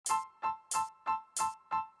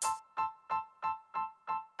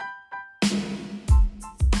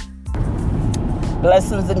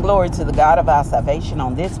Blessings and glory to the God of our salvation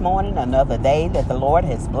on this morning, another day that the Lord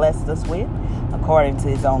has blessed us with, according to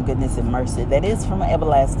his own goodness and mercy, that is from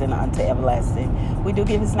everlasting unto everlasting. We do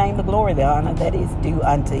give his name the glory, the honor that is due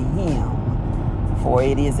unto him, for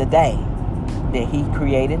it is a day that he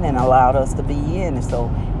created and allowed us to be in. And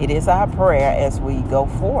so it is our prayer as we go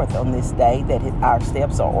forth on this day that our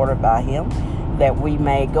steps are ordered by him, that we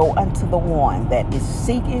may go unto the one that is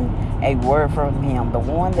seeking a word from him, the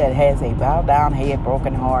one that has a bowed down head,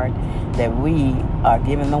 broken heart, that we are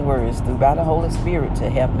given the words through by the Holy Spirit to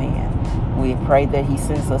help man. We pray that he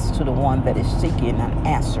sends us to the one that is seeking an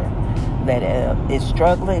answer, that is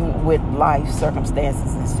struggling with life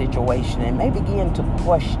circumstances and situation, and may begin to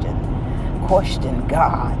question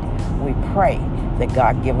God. We pray that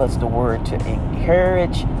God give us the word to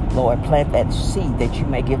encourage. Lord, plant that seed that you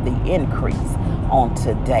may give the increase on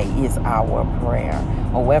today is our prayer.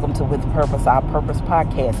 Well, welcome to With Purpose, Our Purpose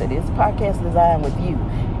podcast. It is a podcast designed with you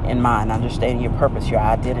in mind, understanding your purpose, your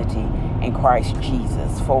identity in Christ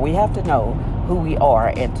Jesus. For we have to know who we are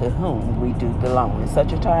and to whom we do belong. In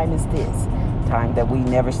such a time as this, time that we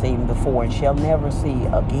never seen before and shall never see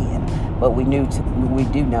again. But we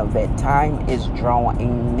do know that time is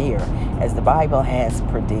drawing near, as the Bible has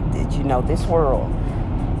predicted. You know, this world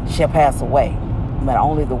shall pass away, but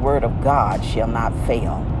only the word of God shall not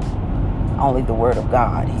fail. Only the word of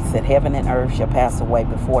God. He said, heaven and earth shall pass away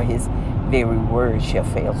before his very word shall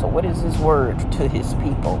fail. So what is his word to his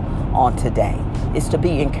people on today? It's to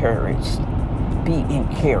be encouraged. Be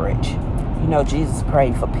encouraged. You know, Jesus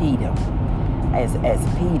prayed for Peter. As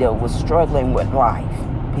Peter was struggling with life,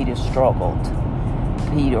 Peter struggled.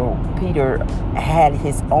 Peter had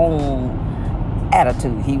his own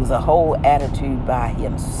attitude. He was a whole attitude by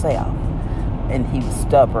himself, and he was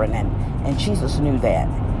stubborn, and Jesus knew that.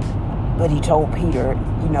 But he told Peter,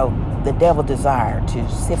 you know, the devil desired to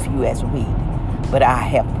sift you as wheat, but I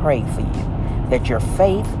have prayed for you that your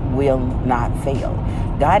faith will not fail.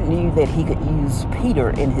 God knew that he could use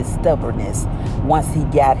Peter in his stubbornness once he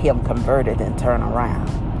got him converted and turned around.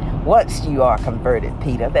 Once you are converted,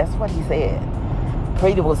 Peter, that's what he said.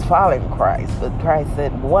 Peter was following Christ, but Christ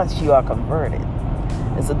said, once you are converted.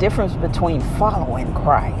 There's a difference between following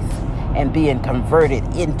Christ and being converted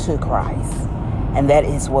into Christ. And that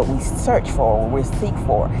is what we search for, we seek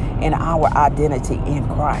for in our identity in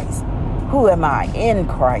Christ. Who am I in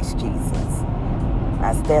Christ Jesus?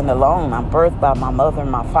 I stand alone. I'm birthed by my mother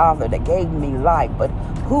and my father that gave me life. But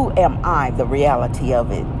who am I? The reality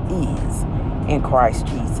of it is in Christ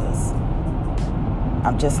Jesus.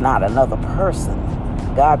 I'm just not another person.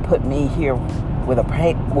 God put me here with a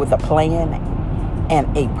plan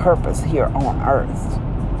and a purpose here on earth.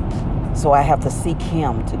 So I have to seek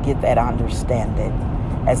him to get that understanding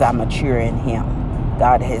as I mature in him.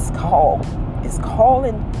 God is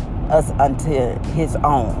calling us unto his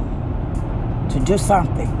own, to do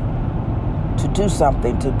something,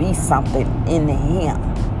 to be something in him,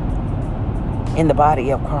 in the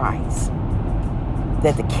body of Christ,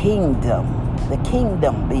 that the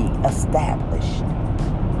kingdom be established.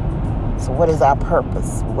 So what is our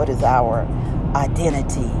purpose? What is our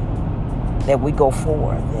identity that we go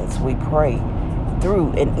forth as we pray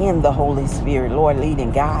through and in the Holy Spirit? Lord, lead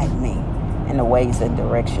and guide me in the ways and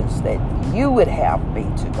directions that you would have me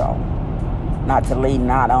to go. Not to lean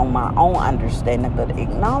not on my own understanding, but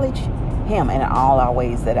acknowledge him in all our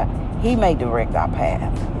ways, that he may direct our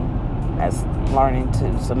path. That's learning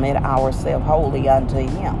to submit ourselves wholly unto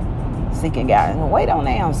him, seeking God. And wait on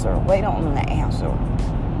the answer. Wait on the answer.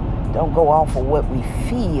 Don't go off of what we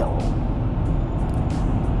feel.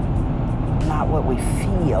 Not what we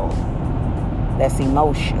feel. That's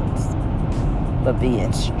emotions. But be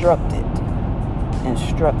instructed.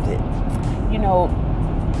 You know,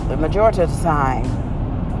 the majority of the time,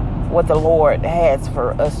 what the Lord has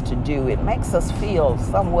for us to do, it makes us feel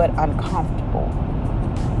somewhat uncomfortable.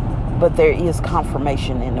 But there is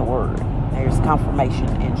confirmation in the Word. There's confirmation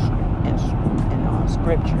in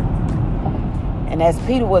Scripture. And as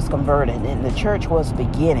Peter was converted and the church was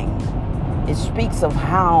beginning, it speaks of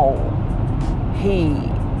how he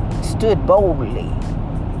stood boldly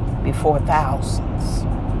before thousands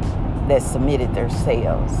that submitted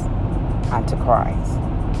themselves unto Christ.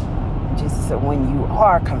 Jesus said, when you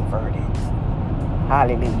are converted,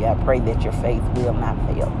 hallelujah, I pray that your faith will not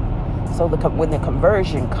fail. So when the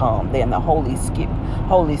conversion comes, then the Holy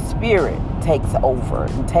Spirit takes over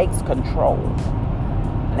and takes control.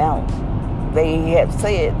 Now, they had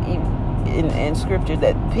said in Scripture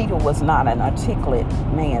that Peter was not an articulate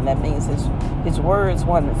man. That means his words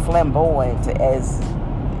weren't flamboyant as,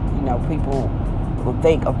 you know, people would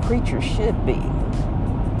think a preacher should be.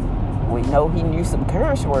 We know he knew some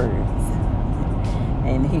curse words.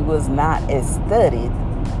 And he was not as studied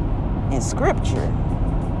in Scripture.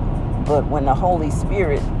 But when the Holy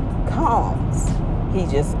Spirit comes, he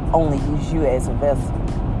just only uses you as a vessel.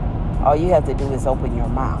 All you have to do is open your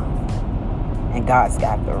mouth, and God's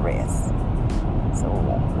got the rest. So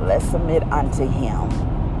let's submit unto him.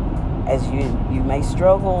 As you may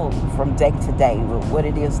struggle from day to day with what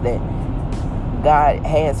it is that God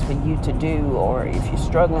has for you to do, or if you're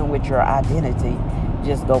struggling with your identity,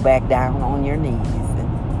 just go back down on your knees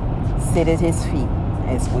and sit at his feet,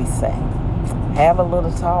 as we say. Have a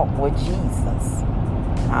little talk with Jesus.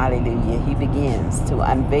 Hallelujah. He begins to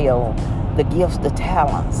unveil the gifts, the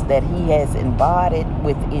talents that he has embodied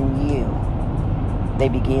within you. They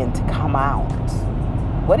begin to come out.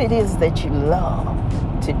 What it is that you love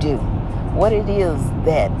to do. What it is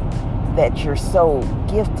that you're so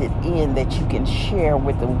gifted in that you can share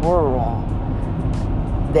with the world,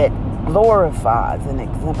 that glorifies and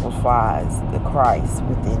exemplifies the Christ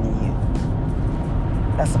within you.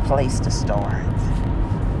 That's a place to start.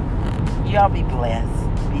 Y'all be blessed.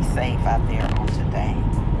 Be safe out there on today.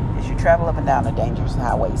 As you travel up and down the dangerous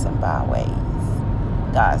highways and byways,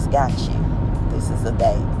 God's got you. This is a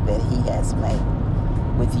day that he has made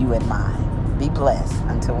with you in mind. Be blessed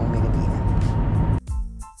until we meet again.